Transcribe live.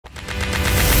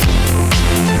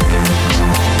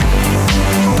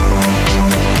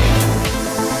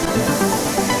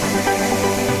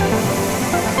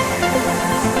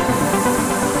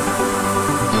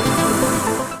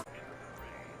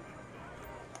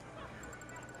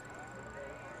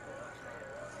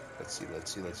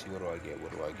let's see. What do I get?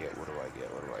 What do I get? What do I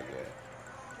get? What do I get?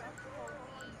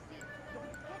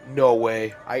 No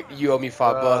way. You owe me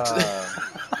 $5. Bruh.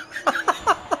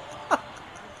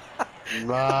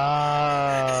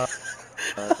 Nah.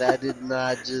 That did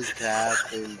not just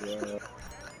happen, bro.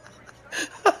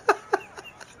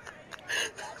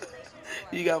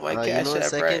 You got my You know cash what?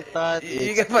 app, right? Second thought,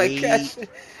 You it's got my 8. cash.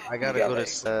 I You gotta got go to.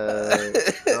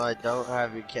 my. No, I don't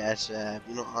have your Cash App.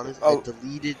 You know, honestly, I Oh.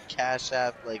 deleted Cash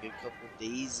App like a couple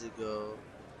days ago.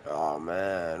 Oh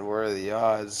man, where are the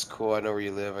odds? Cool, I know where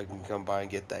you live. I can come by and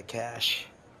get that cash.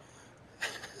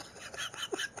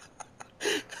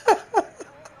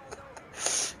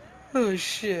 Oh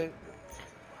shit.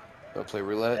 Wanna play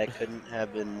roulette? That couldn't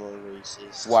have been more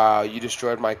racist. Wow, you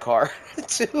destroyed my car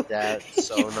too. That's You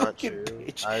so not fucking true.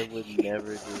 bitch. I would You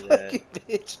never do that. fucking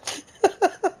bitch.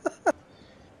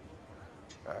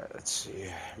 Alright, let's see.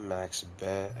 Max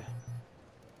bet.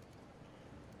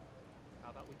 How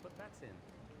about we put bets in?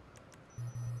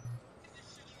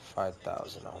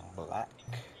 5,000 on black.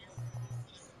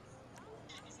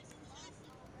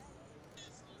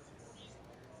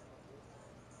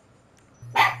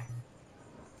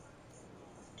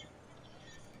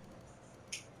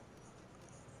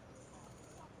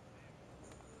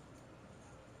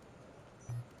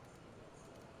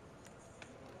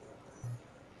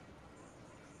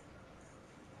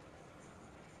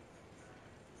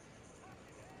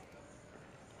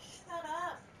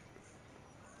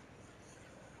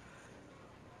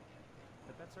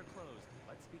 The bets are closed.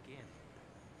 Let's begin.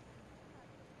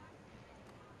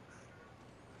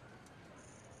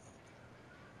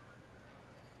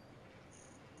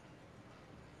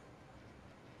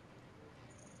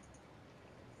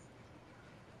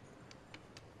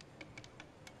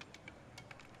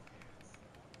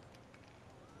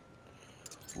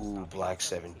 Ooh, black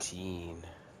 17.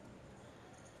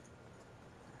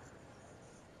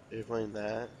 You're playing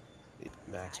that?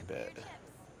 Max bet.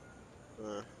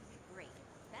 Great.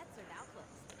 Bets are now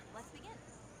closed. Let's begin.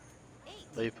 8.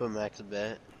 Oh, you put max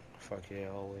bet? Fuck yeah,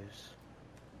 always.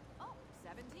 Oh,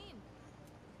 17.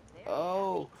 There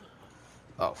Oh. we have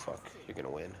 18. Oh, fuck. You're gonna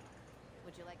win.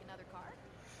 Would you like another card?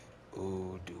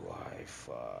 Ooh, do I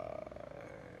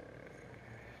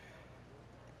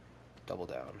double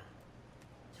down?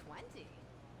 20.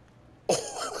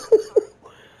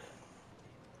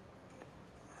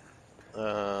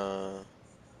 Uh,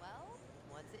 Well,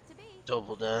 what's it to be?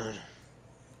 double down.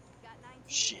 Got 19.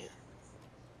 Shit.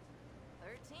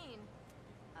 13.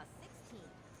 A 16.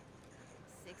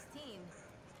 16.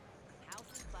 House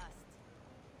is bust.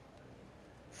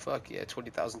 Fuck yeah,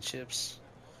 20,000 chips.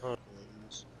 Oh,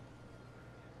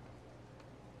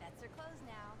 Bets are closed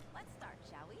now. Let's start,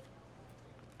 shall we?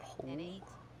 Oh. An 8.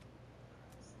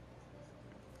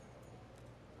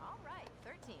 All right,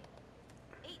 13.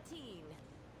 18.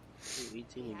 Ooh,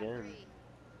 18 We have again. 3.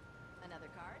 Another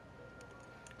card.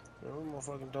 Oh,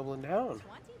 motherfucking doubling down.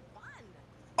 21.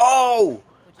 Oh!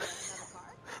 Would you like another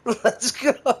card? Let's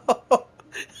go!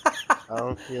 I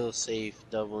don't feel safe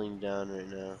doubling down right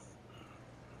now.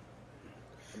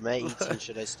 I'm at 18.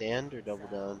 Should I stand or double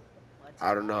down? What's I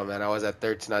your don't know, call? man. I was at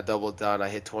 13. I doubled down. I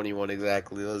hit 21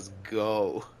 exactly. Let's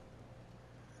go.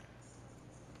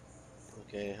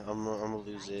 Okay, I'm gonna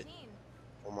lose it. 19.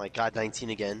 Oh my god, 19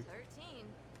 again.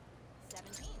 13.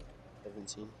 17.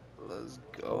 17. Let's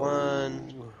go.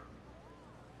 1.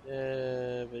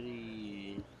 Yeah,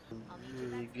 buddy. I'll need I'm your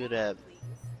really bets good now, at please.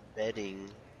 betting.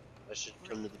 I should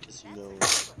come to Great. the Bets casino. are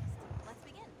now closed. Let's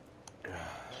begin.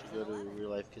 Should go to a real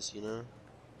life casino.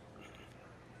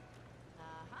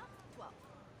 Uh-huh. 12.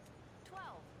 12.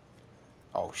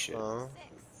 Oh, shit.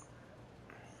 6.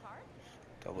 Card.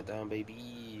 Double down,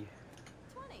 baby.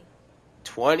 20.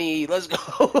 20. Let's go.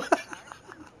 Card.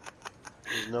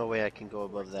 There's no way I can go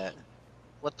above that.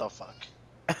 What the fuck?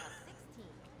 A 16.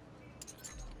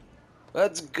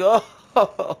 Let's go.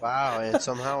 Wow, and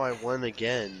somehow I won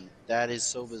again. That is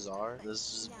so bizarre.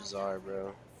 This is Now bizarre, count your bro.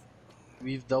 bets.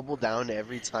 We've doubled down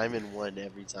every time and won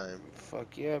every time.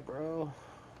 Fuck yeah, bro.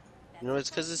 You know, Bets it's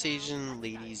are because closed this now. Asian Let's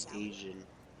lady's start, shall we? Asian.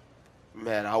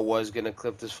 Man, I was gonna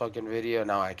clip this fucking video.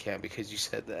 Now I can't because you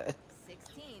said that.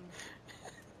 16.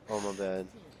 Oh, my bad.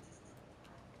 16.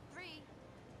 3.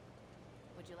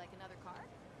 Would you like another card?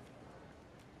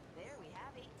 There we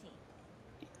have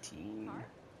 18. 18. Card.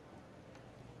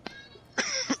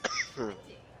 Hmm. 20.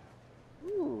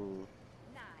 Ooh.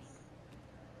 9.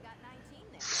 Got 19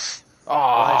 there.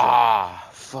 Ah,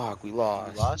 fuck, we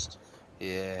lost. You lost?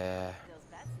 Yeah. Those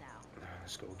bets now.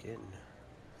 Let's go again.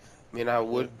 I mean,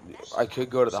 I could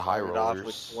go to the high Started off with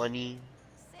rollers. 20,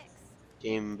 6.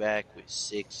 came back with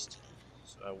 60.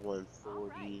 So I won All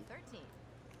right, 40. 13.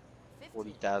 15.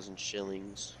 40,000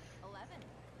 shillings. 11.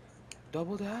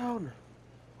 Double down.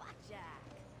 Blackjack.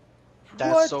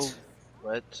 That's What? so.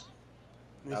 What?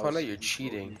 We I found out was you're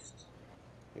cheating. confused.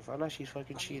 We found out she's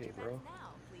fucking I'll need cheating, your bets bro.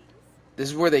 now, please. This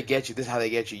is where they get you. This is how they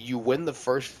get you. You win the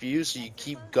first few, so you Bets are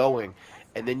keep closed going, now.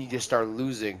 Let's and start, then you shall just we? start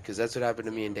losing. Because that's what happened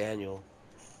to me and 2. Daniel.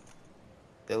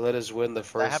 They let us win the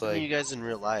That first, happened to like, you guys in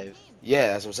real life. 17. yeah,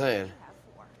 that's what I'm saying. You have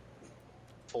 4. You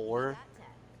 4? got 10.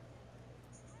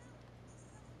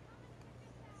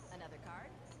 Another card?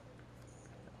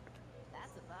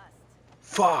 That's a bust.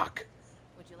 Fuck.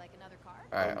 Would you like another card?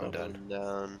 All right, I'm I'm done. doubling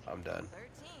down. I'm done.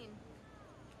 13.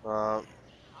 Uh,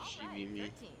 she Alright, beat me.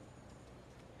 13.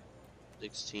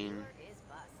 16. Your is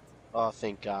bust. Oh,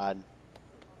 thank God.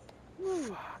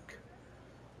 Fuck.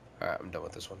 All right, I'm done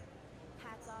with this one.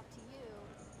 Hats off to you.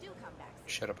 Do come back soon.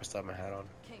 Shut up! I still have my hat on.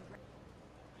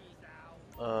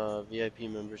 VIP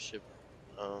membership.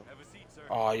 Oh, Have a seat, sir.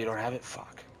 Oh, you don't have it?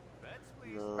 Fuck. Bets,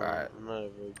 please. no, Alright. I'm not a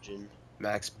virgin.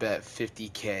 Max bet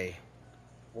 50K.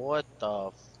 What the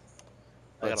f...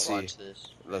 I Let's gotta see. watch this.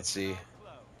 Let's see.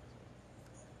 Close.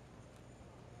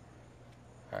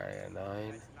 Alright,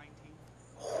 9. That's 19.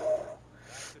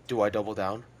 Do I double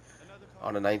down Another card.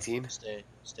 on a 19? Stay,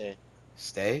 stay.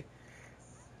 Stay?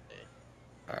 Stay.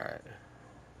 Alright.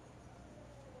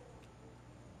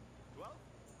 12.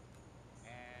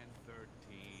 And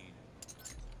 13.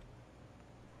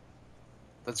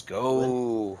 Let's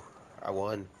go. I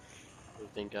won. Oh,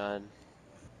 thank God.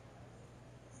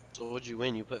 So what'd you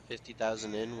win? You put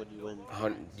 50,000 in. What'd you win?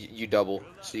 You double,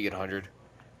 so you get 100.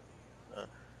 And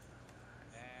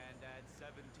at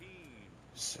 17.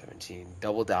 17.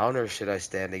 Double down, or should I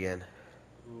stand again?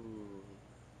 Ooh.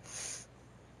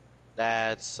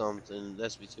 That's something.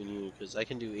 That's between you, because I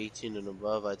can do 18 and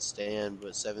above. I'd stand,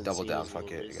 but 17 Double down. is a Fuck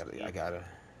little it. risky. I gotta.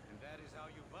 And that is how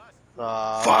you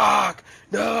bust. Fuck!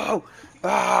 No!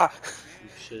 Ah!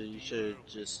 You should have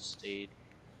just stayed.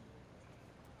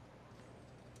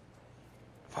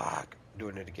 Fuck.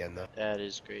 Doing it again though. That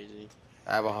is crazy.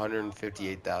 I have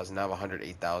 158,000. I have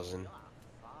 108,000.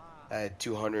 I had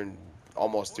 200,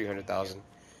 almost 300,000.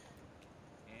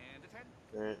 And a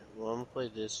 10. Alright, well I'm gonna play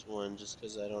this one just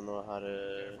because I don't know how Care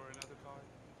to. for another card?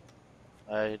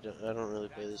 I don't really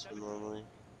play this one normally.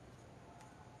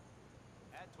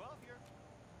 At 12 here.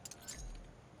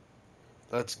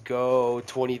 Let's go.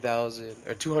 20,000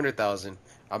 or 200,000.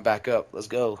 I'm back up. Let's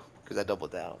go. Cause I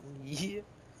doubled down. Yeah.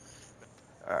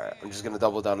 All right. I'm just gonna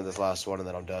double down to this last one and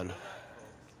then I'm done.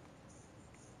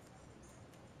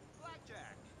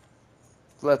 Blackjack.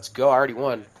 Let's go. I already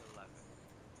won. That's 11.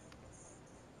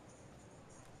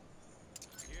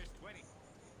 Here's 20.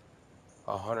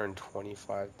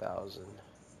 125,000.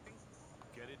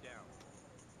 Get it down.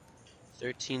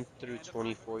 13 through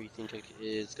 24. You think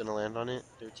it's gonna land on it?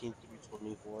 13 through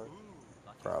 24. Ooh,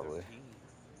 lucky Probably. 13.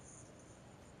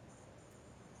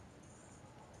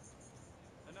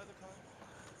 Another card.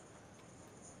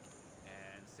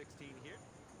 And 16 here.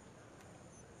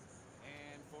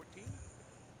 And 14.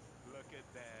 Look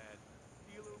at that.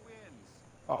 Dealer wins.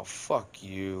 Oh fuck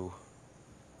you.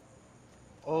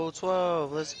 Oh,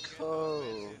 12. Let's go.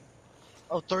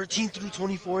 Oh, 13 through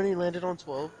 24 and he landed on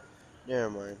 12. Never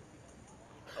mind.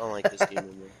 I don't like this game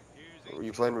anymore. Here's Were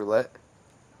you 18. playing roulette?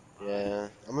 Yeah,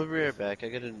 I'm gonna be right back. I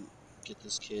gotta get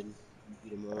this kid and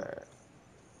beat him All up. right.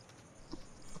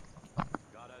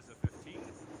 Got us a 15.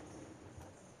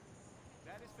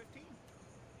 That is 15.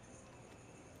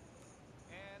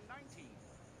 And 19.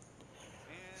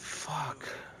 And the Fuck.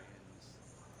 dealer wins.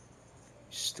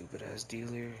 Stupid ass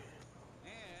dealer.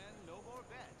 And no more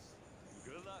bets.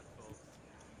 Good luck, folks.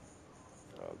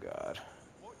 Oh god.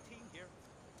 14 here.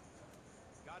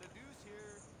 Got a deuce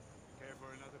here. Care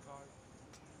for another card?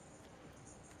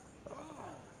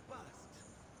 Oh, bust.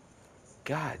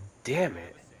 God damn Have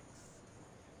it. a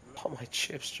 6. All my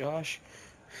chips, Josh.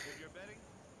 If you're betting,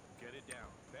 get it down.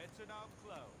 Bets are now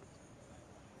closed.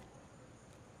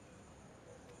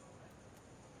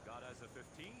 Got us a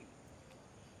 15.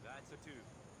 That's a 2.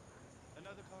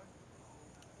 Another card.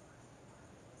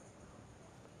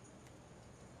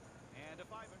 And a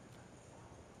 5er.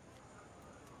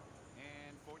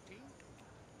 And 14.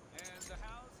 And the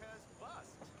house has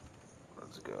bust.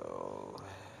 Let's go.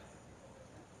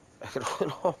 I could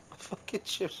win all my fucking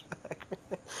chips back,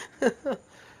 man.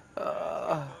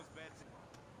 Those bets.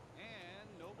 And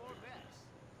no more bets.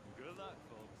 Good luck,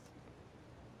 folks.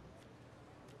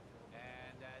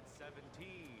 And at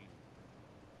 17.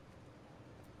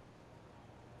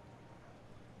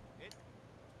 It.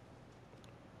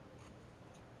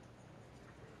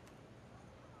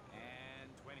 And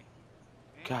 20.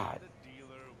 And God the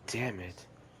dealer wins. damn it.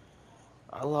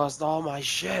 I lost all my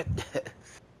shit.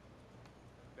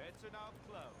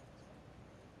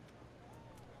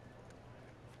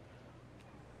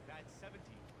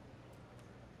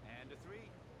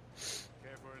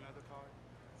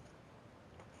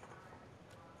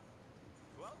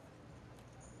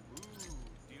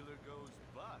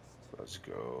 Let's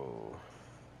go.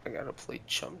 I gotta play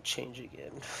chump change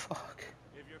again. Fuck.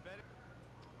 If you're betting.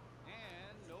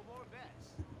 And no more bets.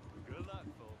 Good luck,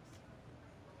 folks.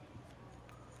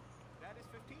 That is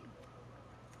 15.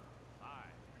 5.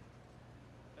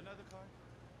 Another card.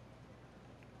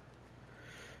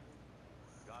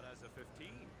 Got us a 15.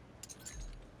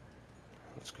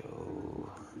 Let's go.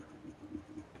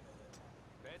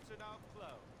 Bets are now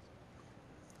closed.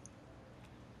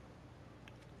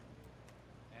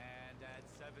 And at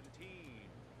 17.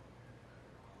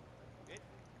 It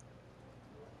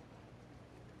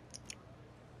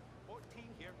 14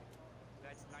 here.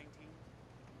 That's 19.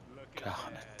 Look at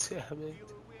God that. damn it.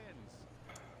 Dealer wins.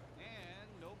 And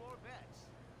no more bets.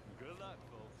 Good luck,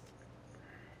 folks.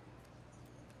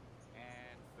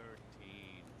 And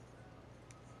 13.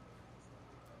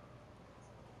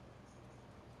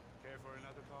 Care for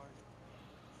another card?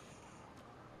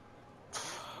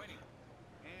 Here's 20.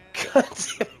 And God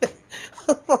damn it.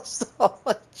 I lost all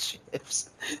my chips.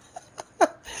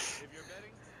 if you're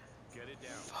betting, get it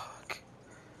down. Fuck.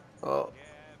 Well, Yeah,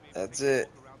 maybe that's take a it.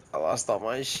 walk around the I lost all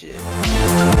my shit.